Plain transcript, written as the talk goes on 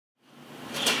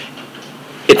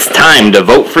It's time to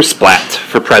vote for Splat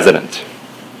for president.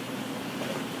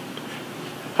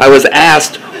 I was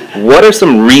asked, what are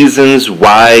some reasons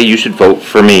why you should vote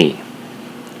for me?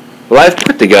 Well, I've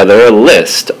put together a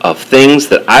list of things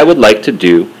that I would like to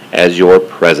do as your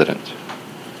president.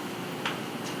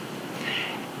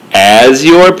 As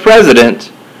your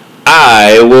president,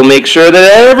 I will make sure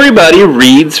that everybody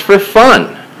reads for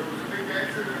fun.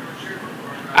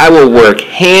 I will work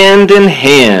hand in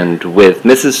hand with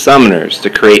Mrs. Sumners to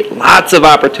create lots of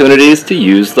opportunities to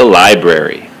use the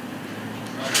library.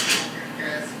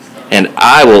 And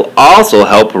I will also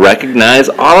help recognize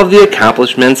all of the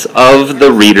accomplishments of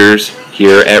the readers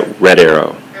here at Red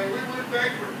Arrow.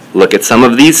 Look at some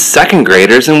of these second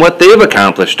graders and what they've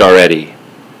accomplished already.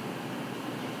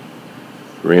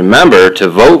 Remember to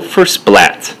vote for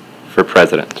Splat for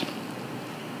president.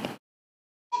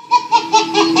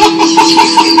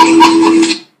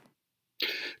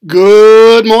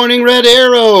 Good morning, Red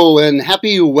Arrow, and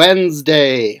happy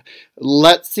Wednesday.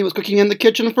 Let's see what's cooking in the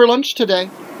kitchen for lunch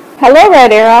today. Hello,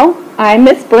 Red Arrow. I'm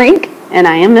Miss Brink. And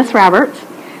I am Miss Roberts.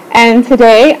 And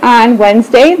today, on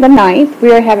Wednesday the 9th,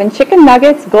 we are having chicken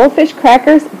nuggets, goldfish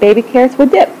crackers, baby carrots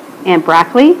with dip. And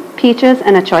broccoli, peaches,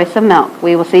 and a choice of milk.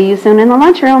 We will see you soon in the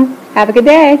lunchroom. Have a good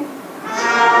day.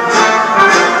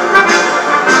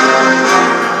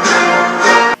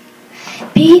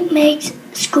 Pete makes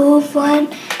school fun,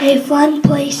 a fun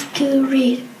place to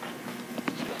read.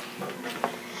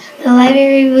 The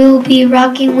library will be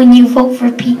rocking when you vote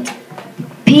for Pete.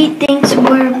 Pete thinks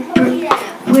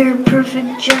we're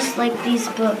perfect just like these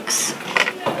books.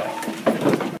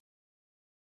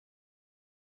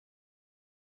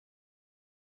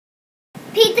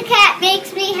 Pete the cat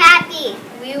makes me happy.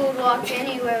 We will walk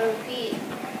anywhere with Pete.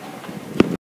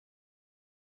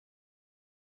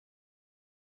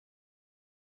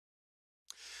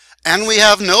 And we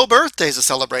have no birthdays to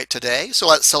celebrate today, so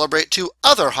let's celebrate 2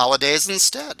 other holidays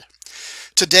instead.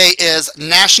 Today is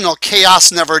National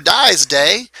Chaos Never Dies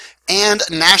Day and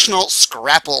National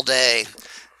Scrapple Day.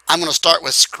 I'm going to start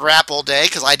with Scrapple Day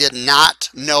because I did not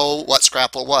know what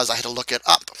Scrapple was. I had to look it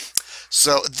up.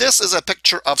 So this is a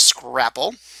picture of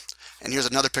Scrapple, and here's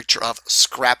another picture of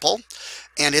Scrapple,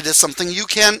 and it is something you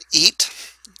can eat.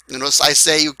 Notice I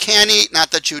say you can eat, not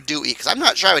that you do eat, because I'm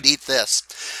not sure I would eat this.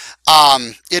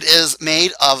 It is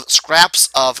made of scraps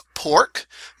of pork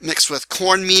mixed with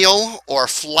cornmeal or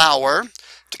flour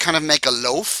to kind of make a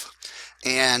loaf,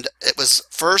 and it was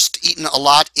first eaten a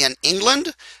lot in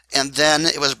England, and then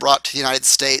it was brought to the United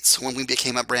States when we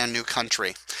became a brand new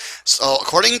country. So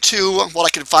according to what I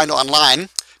could find online,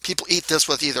 people eat this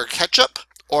with either ketchup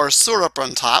or syrup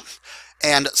on top,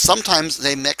 and sometimes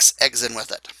they mix eggs in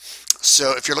with it.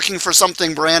 So if you're looking for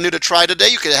something brand new to try today,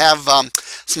 you could have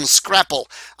some Scrapple.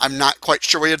 I'm not quite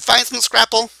sure where you'd find some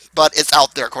Scrapple, but it's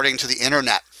out there according to the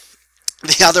internet.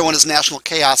 The other one is National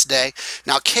Chaos Day.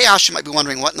 Now chaos, you might be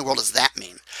wondering, what in the world does that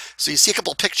mean? So you see a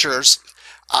couple pictures.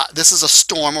 This is a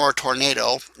storm or a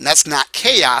tornado, and that's not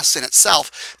chaos in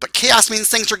itself, but chaos means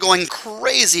things are going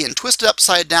crazy and twisted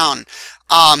upside down.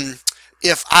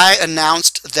 If I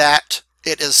announced that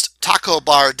it is Taco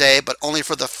Bar Day, but only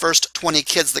for the first 20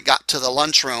 kids that got to the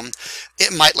lunchroom,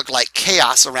 it might look like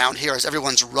chaos around here as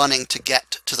everyone's running to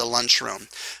get to the lunchroom.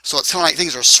 So it's kind of like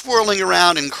things are swirling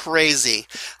around and crazy.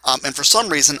 And for some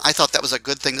reason, I thought that was a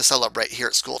good thing to celebrate here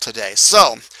at school today.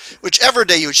 So, whichever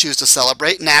day you choose to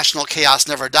celebrate, National Chaos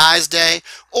Never Dies Day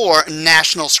or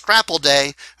National Scrapple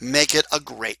Day, make it a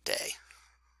great day.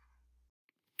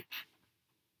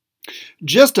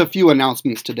 Just a few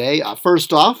announcements today.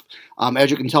 First off,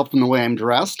 as you can tell from the way I'm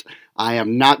dressed, I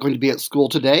am not going to be at school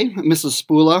today. Mrs.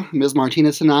 Spula, Ms.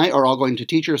 Martinez, and I are all going to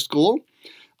teacher school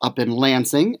up in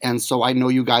Lansing, and so I know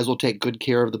you guys will take good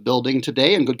care of the building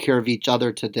today and good care of each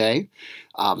other today.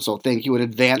 So thank you in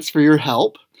advance for your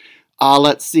help.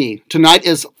 Let's see. Tonight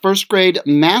is first grade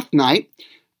math night,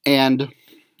 and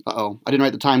I didn't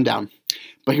write the time down.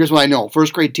 But here's what I know.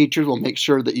 First grade teachers will make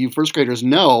sure that you first graders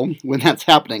know when that's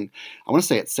happening. I want to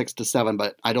say it's 6 to 7,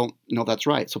 but I don't know if that's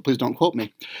right, so please don't quote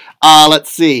me.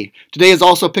 Let's see. Today is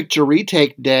also Picture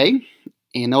Retake Day,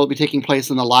 and that will be taking place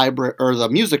in the library or the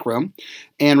music room.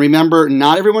 And remember,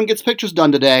 not everyone gets pictures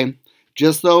done today.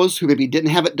 Just those who maybe didn't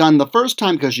have it done the first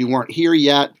time because you weren't here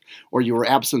yet, or you were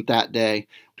absent that day,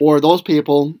 or those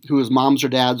people whose moms or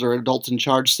dads or adults in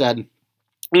charge said,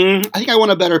 I think I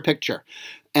want a better picture.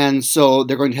 And so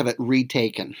they're going to have it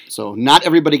retaken. So not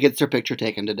everybody gets their picture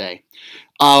taken today.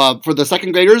 For the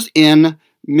second graders in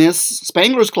Miss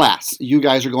Spangler's class, you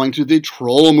guys are going to the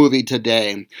Troll movie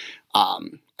today. I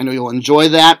know you'll enjoy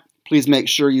that. Please make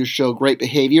sure you show great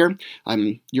behavior.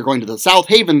 You're going to the South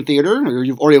Haven Theater, or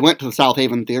you've already went to the South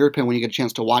Haven Theater, depending when you get a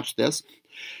chance to watch this.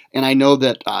 And I know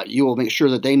that you will make sure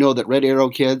that they know that Red Arrow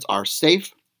kids are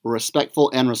safe,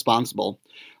 respectful, and responsible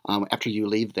after you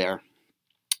leave there.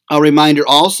 A reminder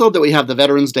also that we have the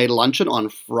Veterans Day Luncheon on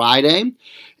Friday,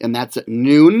 and that's at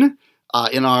noon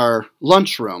in our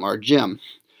lunchroom, our gym.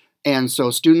 And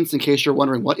so students, in case you're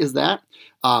wondering, what is that?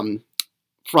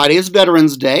 Friday is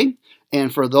Veterans Day,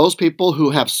 and for those people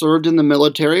who have served in the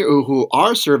military or who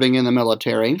are serving in the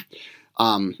military,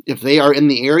 if they are in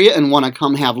the area and want to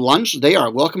come have lunch, they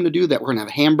are welcome to do that. We're going to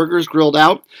have hamburgers grilled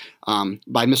out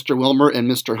by Mr. Wilmer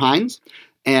and Mr. Hines,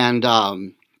 and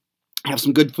have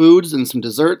some good foods and some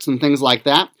desserts and things like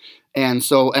that. And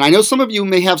I know some of you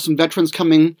may have some veterans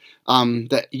coming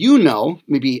that you know,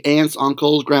 maybe aunts,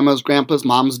 uncles, grandmas, grandpas,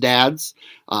 moms, dads,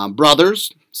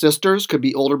 brothers, sisters, could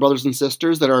be older brothers and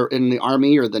sisters that are in the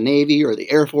Army or the Navy or the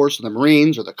Air Force or the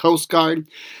Marines or the Coast Guard.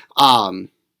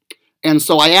 And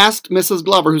so I asked Mrs.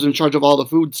 Glover, who's in charge of all the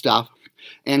food stuff,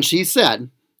 and she said,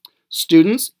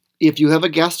 students, if you have a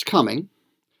guest coming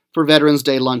for Veterans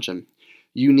Day Luncheon,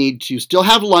 you need to still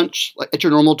have lunch at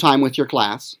your normal time with your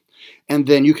class, and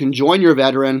then you can join your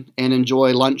veteran and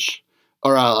enjoy lunch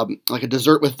or like a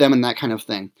dessert with them and that kind of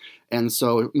thing. And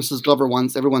so Mrs. Glover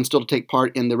wants everyone still to take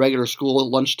part in the regular school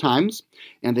lunch times,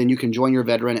 and then you can join your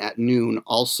veteran at noon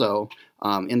also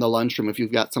in the lunchroom if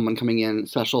you've got someone coming in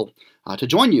special to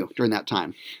join you during that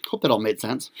time. Hope that all made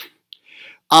sense.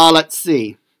 Let's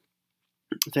see.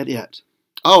 Is that it?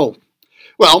 Oh,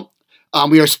 well,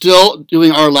 we are still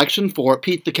doing our election for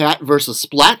Pete the Cat versus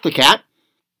Splat the Cat,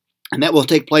 and that will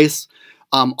take place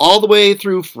all the way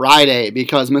through Friday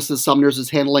because Mrs. Sumners is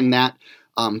handling that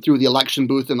through the election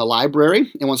booth in the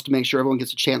library and wants to make sure everyone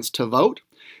gets a chance to vote.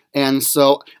 And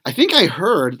so I think I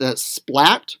heard that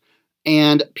Splat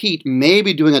and Pete may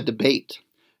be doing a debate.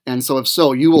 And so if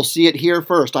so, you will see it here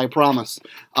first, I promise.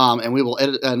 And we will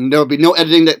edit, and there will be no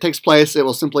editing that takes place. It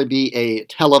will simply be a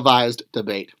televised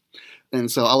debate. And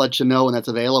so I'll let you know when that's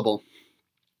available.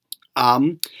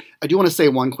 I do want to say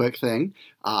one quick thing.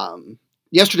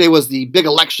 Yesterday was the big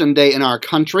election day in our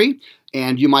country,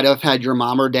 and you might have had your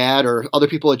mom or dad or other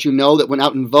people that you know that went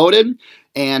out and voted.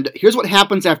 And here's what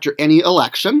happens after any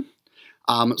election.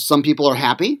 Some people are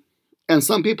happy, and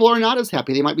some people are not as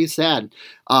happy. They might be sad.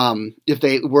 If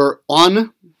they were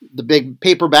on the big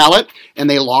paper ballot and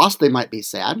they lost, they might be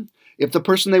sad. If the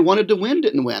person they wanted to win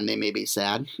didn't win, they may be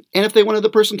sad. And if they wanted the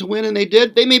person to win and they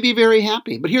did, they may be very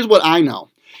happy. But here's what I know.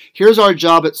 Here's our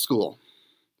job at school.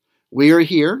 We are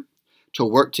here to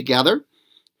work together,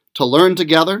 to learn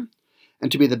together,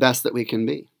 and to be the best that we can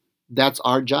be. That's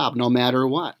our job, no matter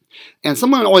what. And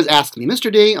someone always asks me,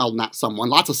 Mr. D, oh, not someone,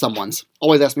 lots of someones,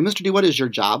 always ask me, Mr. D, what is your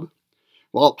job?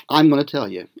 Well, I'm going to tell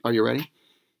you. Are you ready?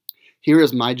 Here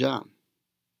is my job.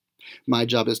 My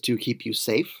job is to keep you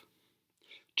safe,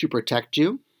 to protect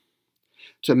you,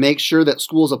 to make sure that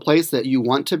school is a place that you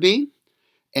want to be,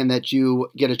 and that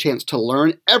you get a chance to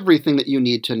learn everything that you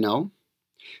need to know.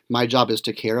 My job is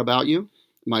to care about you.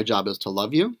 My job is to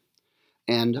love you.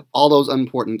 And all those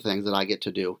important things that I get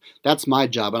to do. That's my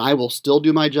job, and I will still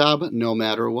do my job no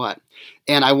matter what.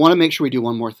 And I want to make sure we do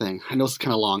one more thing. I know this is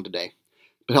kind of long today,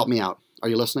 but help me out. Are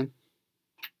you listening?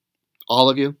 All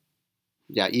of you?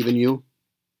 Yeah, even you?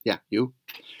 Yeah, you?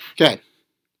 Okay.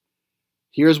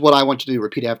 Here's what I want you to do.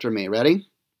 Repeat after me. Ready?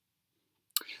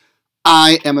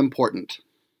 I am important.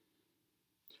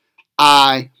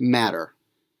 I matter.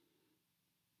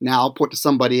 Now point to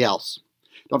somebody else.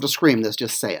 Don't have to scream this,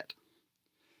 just say it.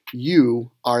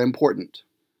 You are important.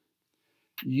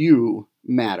 You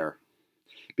matter.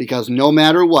 Because no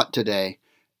matter what today,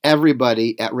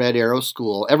 everybody at Red Arrow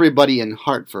School, everybody in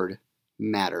Hartford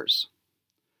matters.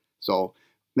 So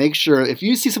make sure, if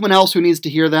you see someone else who needs to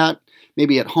hear that,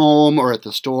 maybe at home or at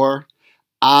the store,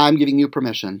 I'm giving you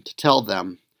permission to tell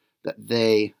them that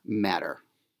they matter.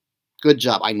 Good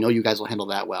job. I know you guys will handle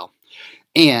that well.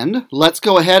 And let's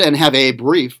go ahead and have a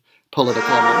brief political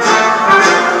moment.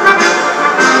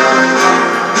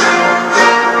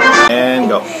 And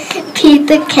go. Pete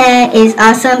the Cat is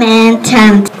awesome and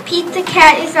talented. Pete the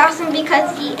Cat is awesome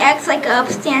because he acts like an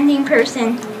upstanding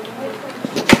person.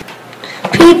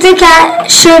 Pete the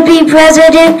Cat should be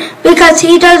president because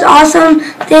he does awesome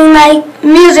things like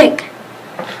music.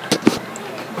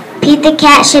 Pete the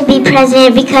Cat should be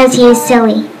president because he is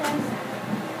silly.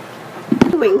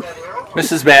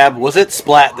 Mrs. Babb, was it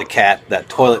Splat the Cat that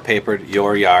toilet papered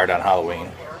your yard on Halloween?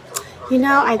 You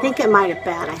know, I think it might have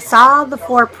been. I saw the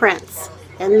 4 prints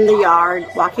in the yard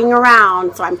walking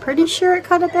around, so I'm pretty sure it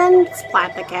could have been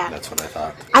Splat the Cat. That's what I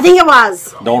thought. I think it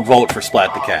was. Don't vote for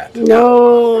Splat the Cat.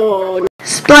 No.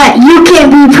 Splat, you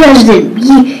can't be president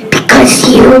because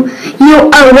You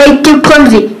are way too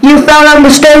clumsy. You fell on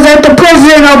the stairs at the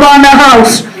President Obama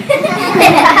house.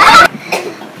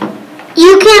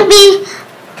 You can't be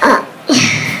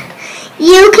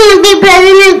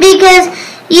president because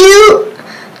you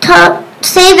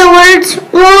say the words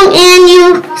wrong and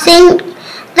you sing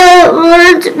the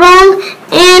words wrong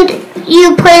and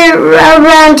you play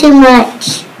around too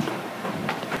much.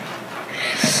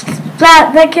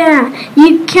 Splat the cat.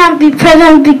 You can't be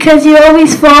president because you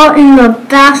always fall in the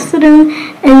bathroom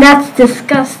and that's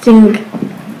disgusting.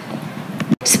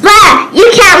 Splat!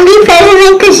 You can't be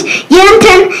president because you don't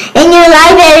turn in your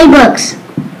library books.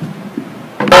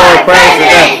 For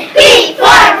president! Pete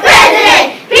for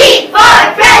president! Pete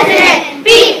for president!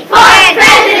 Pete for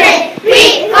president!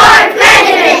 Pete for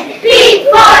president! Pete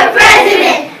for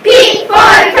president! Pete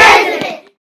for president!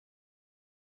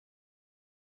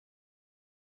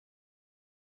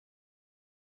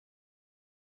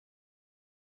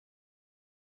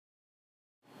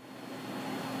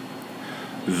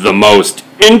 The most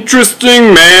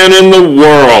interesting man in the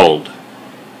world.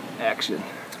 Action.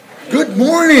 Good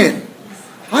morning.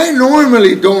 I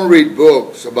normally don't read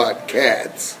books about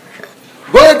cats,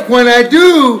 but when I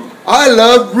do, I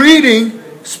love reading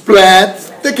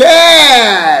Splat the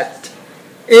Cat.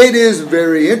 It is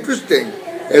very interesting,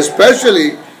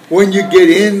 especially when you get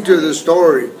into the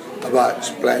story about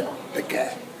Splat the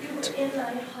Cat.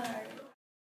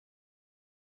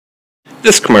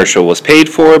 This commercial was paid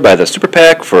for by the Super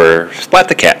PAC for Splat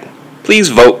the Cat. Please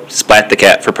vote Splat the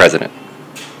Cat for president.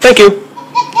 Thank you.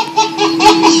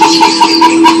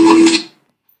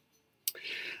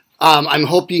 I'm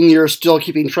hoping you're still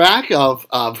keeping track of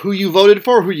who you voted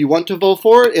for, who you want to vote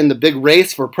for in the big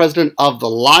race for president of the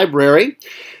library.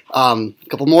 A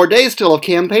couple more days still of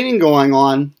campaigning going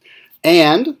on.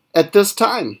 And at this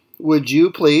time, would you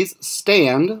please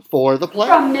stand for the pledge?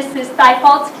 From Mrs.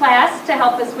 Thifault's class to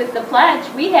help us with the pledge,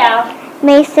 we have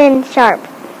Mason Sharp.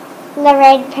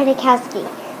 Lorraine Pedikowski.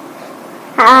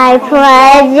 I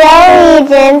pledge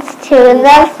allegiance to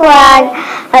the flag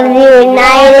of the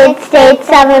United States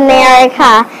of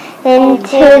America and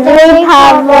to the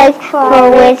republic for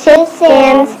which it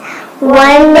stands,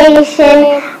 one nation,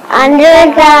 under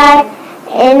God,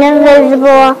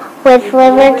 indivisible, with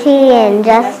liberty and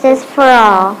justice for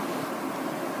all.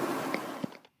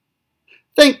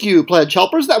 Thank you, pledge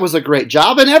helpers. That was a great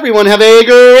job, and everyone have a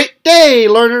great day,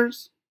 learners.